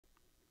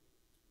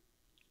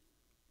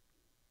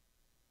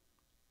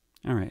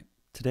Alright,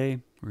 today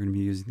we're going to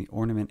be using the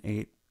Ornament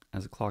 8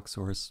 as a clock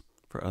source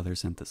for other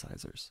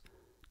synthesizers.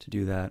 To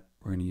do that,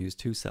 we're going to use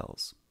two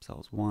cells,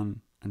 cells 1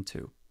 and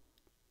 2.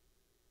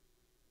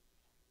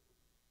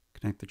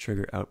 Connect the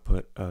trigger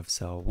output of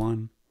cell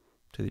 1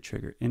 to the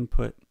trigger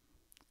input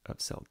of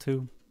cell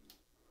 2,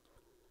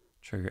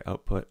 trigger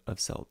output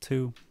of cell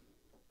 2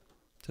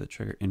 to the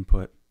trigger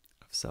input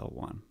of cell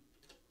 1,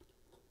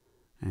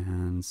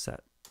 and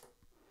set.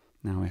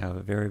 Now we have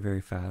a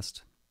very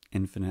fast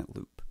infinite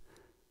loop.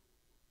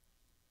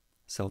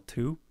 Cell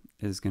 2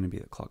 is going to be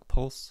the clock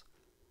pulse,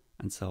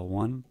 and cell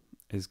 1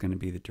 is going to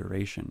be the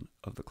duration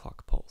of the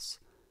clock pulse.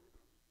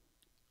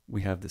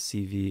 We have the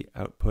CV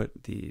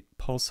output, the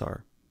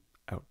pulsar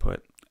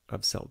output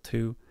of cell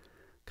 2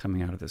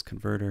 coming out of this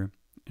converter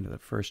into the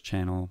first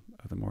channel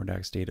of the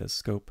Mordax data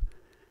scope,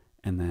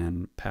 and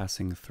then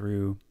passing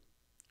through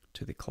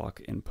to the clock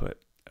input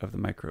of the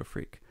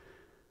microfreak.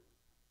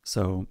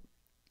 So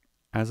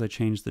as I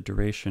change the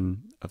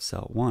duration of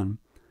cell 1,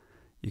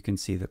 you can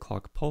see the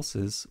clock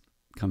pulses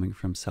coming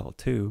from cell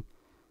 2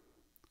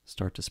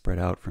 start to spread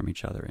out from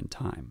each other in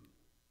time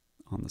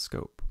on the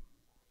scope.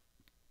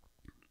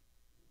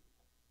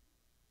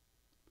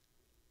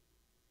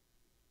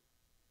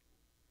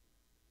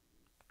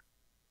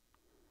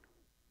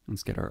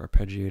 Let's get our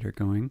arpeggiator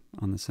going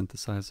on the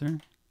synthesizer.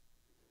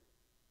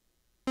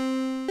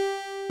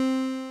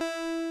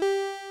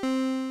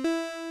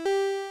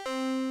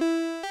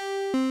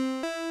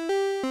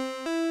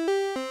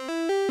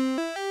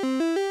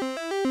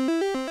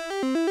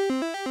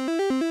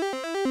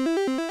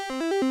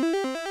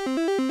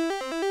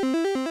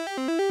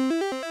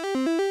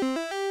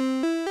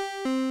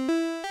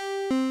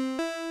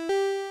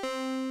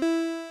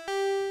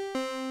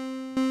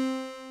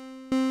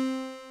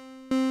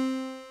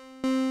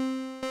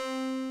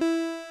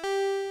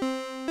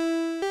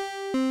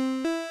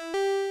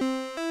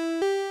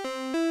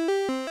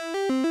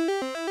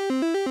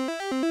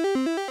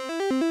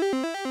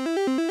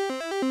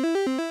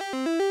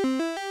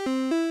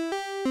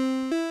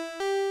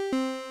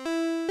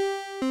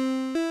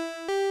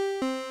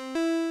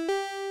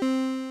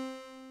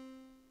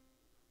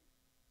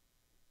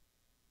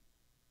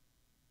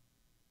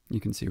 You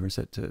can see we're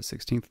set to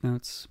 16th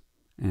notes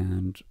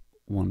and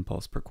 1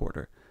 pulse per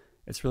quarter.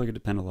 It's really going to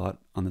depend a lot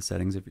on the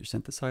settings of your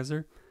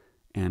synthesizer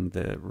and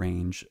the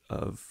range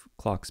of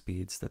clock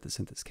speeds that the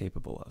synth is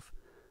capable of.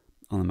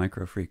 On the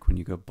microfreak, when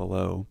you go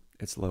below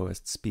its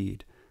lowest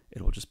speed,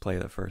 it will just play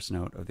the first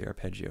note of the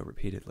arpeggio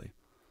repeatedly.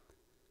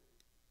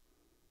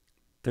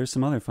 There's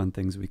some other fun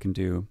things we can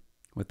do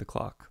with the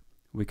clock.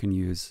 We can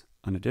use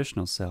an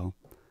additional cell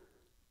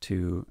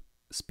to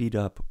speed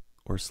up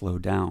or slow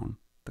down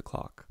the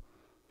clock.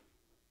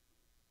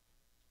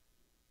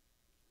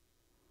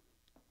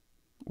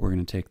 We're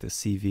going to take the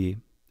CV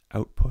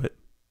output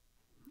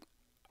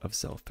of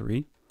cell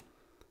 3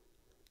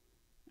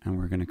 and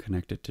we're going to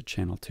connect it to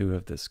channel 2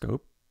 of the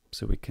scope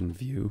so we can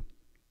view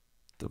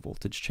the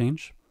voltage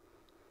change.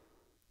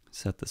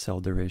 Set the cell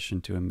duration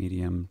to a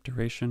medium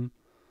duration,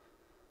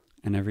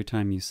 and every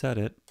time you set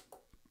it,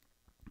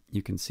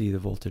 you can see the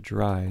voltage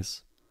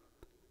rise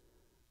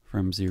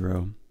from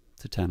 0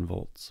 to 10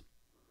 volts.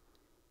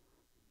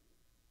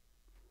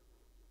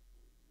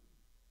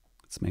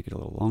 Let's make it a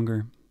little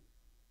longer.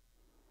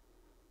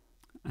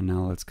 And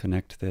now let's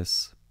connect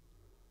this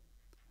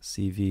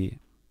CV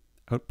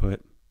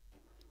output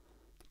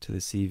to the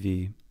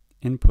CV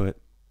input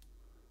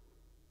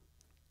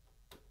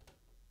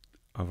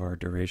of our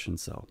duration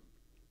cell.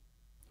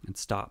 It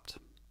stopped.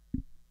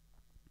 And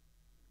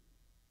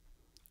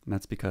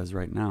that's because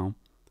right now,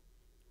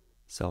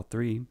 cell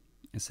 3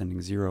 is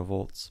sending 0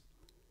 volts.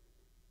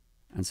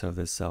 And so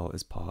this cell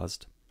is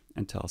paused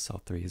until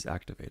cell 3 is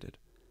activated.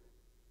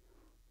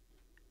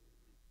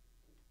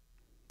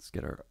 Let's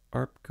get our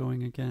ARP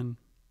going again,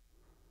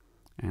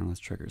 and let's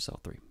trigger cell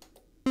 3.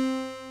 A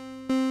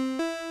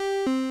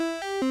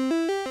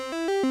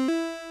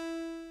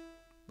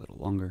little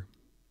longer.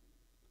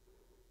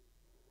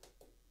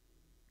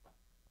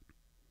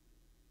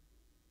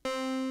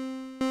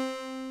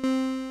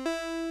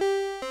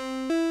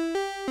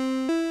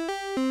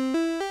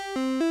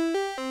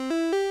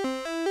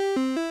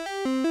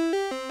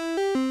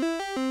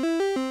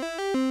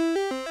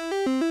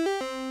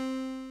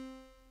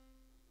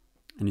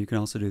 And you can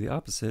also do the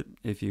opposite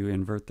if you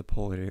invert the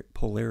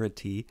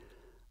polarity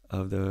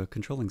of the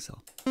controlling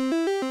cell.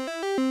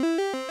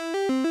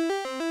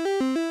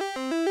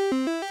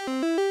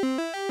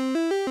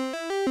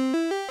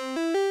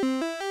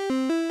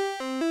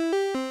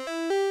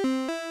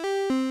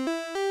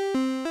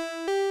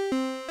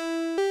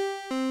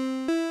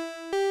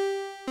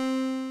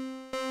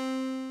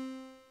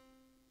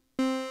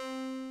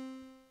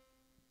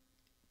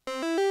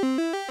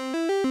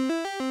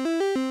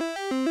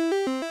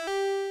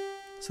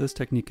 So this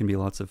technique can be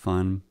lots of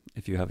fun.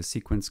 If you have a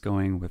sequence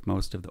going with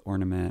most of the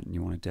ornament and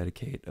you want to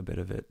dedicate a bit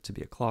of it to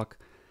be a clock,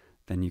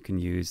 then you can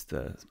use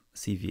the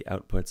CV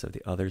outputs of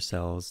the other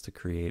cells to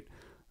create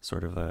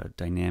sort of a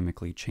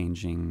dynamically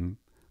changing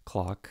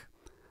clock.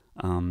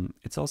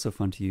 It's also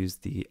fun to use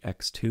the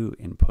X2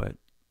 input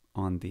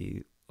on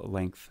the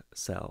length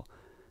cell,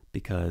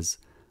 because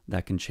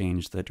that can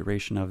change the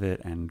duration of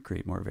it and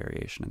create more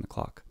variation in the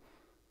clock.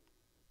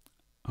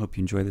 Hope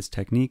you enjoy this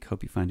technique.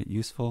 Hope you find it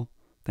useful.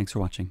 Thanks for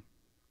watching.